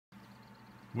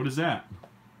What is that?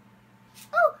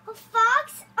 Oh, a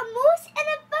fox, a moose, and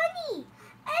a bunny.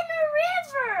 And a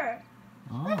river.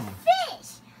 Oh. With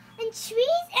fish. And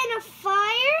trees and a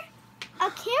fire. A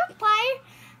campfire.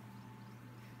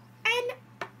 And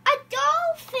a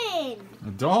dolphin.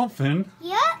 A dolphin?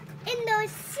 Yep, in the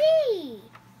sea.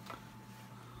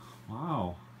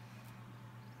 Wow.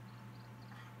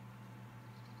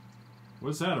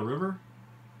 What's that, a river?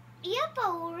 Yep,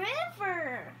 a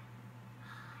river.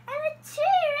 And a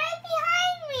tree right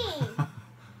behind me.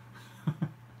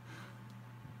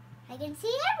 I can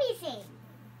see everything.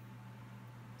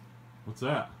 What's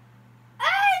that? An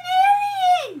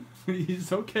alien!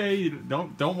 He's okay.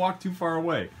 Don't walk too far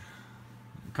away.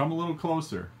 Come a little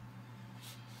closer.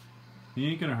 He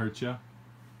ain't gonna hurt you.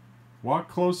 Walk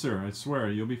closer. I swear,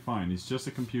 you'll be fine. He's just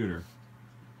a computer.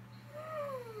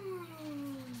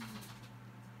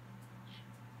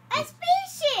 A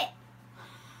spaceship!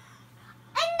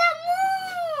 And the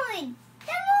moon!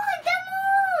 The moon! The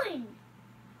moon!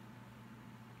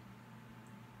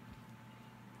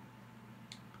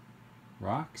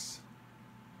 Rocks?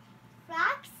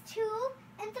 Rocks, too,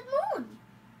 and the moon.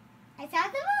 I saw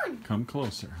the moon. Come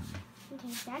closer, honey. Okay,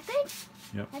 is that good?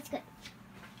 Yep. That's good.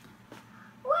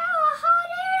 Wow, a hot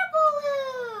air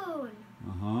balloon!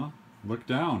 Uh-huh. Look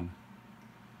down.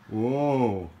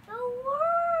 Whoa. The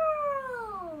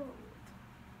world!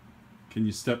 Can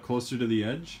you step closer to the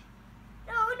edge?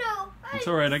 No. It's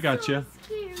alright, I got you.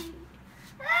 Scary.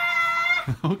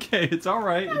 Ah! Okay, it's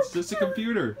alright. It's just a No,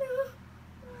 computer.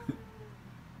 no.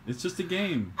 It's just a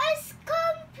game. It's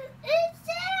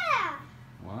there!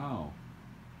 Wow.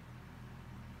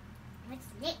 What's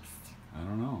next? I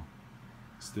don't know.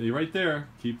 Stay right there.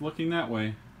 Keep looking that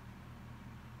way.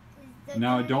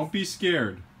 Now, don't be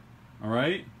scared.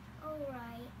 Alright?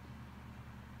 Alright.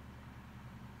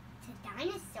 It's a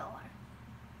dinosaur.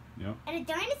 Yep. And a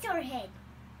dinosaur head.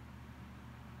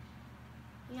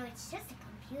 You know, it's just a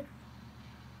computer.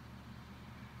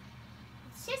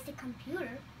 It's just a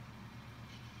computer.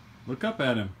 Look up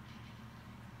at him.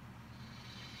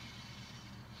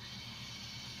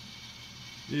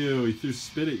 Ew, he threw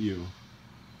spit at you.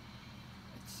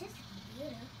 It's just a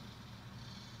computer.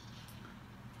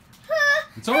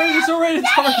 It's alright, it's alright,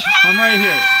 it's alright. I'm right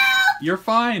here. You're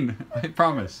fine. I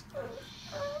promise.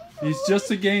 He's just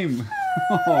a game.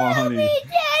 Oh, honey.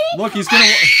 Daddy. Look,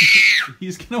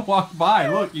 he's gonna walk by.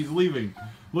 Look, he's leaving.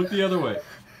 Look the other way.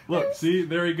 Look, see?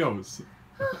 There he goes.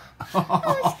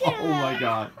 Oh my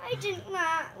God. I did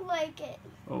not like it.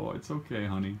 Oh, it's okay,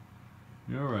 honey.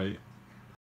 You're alright.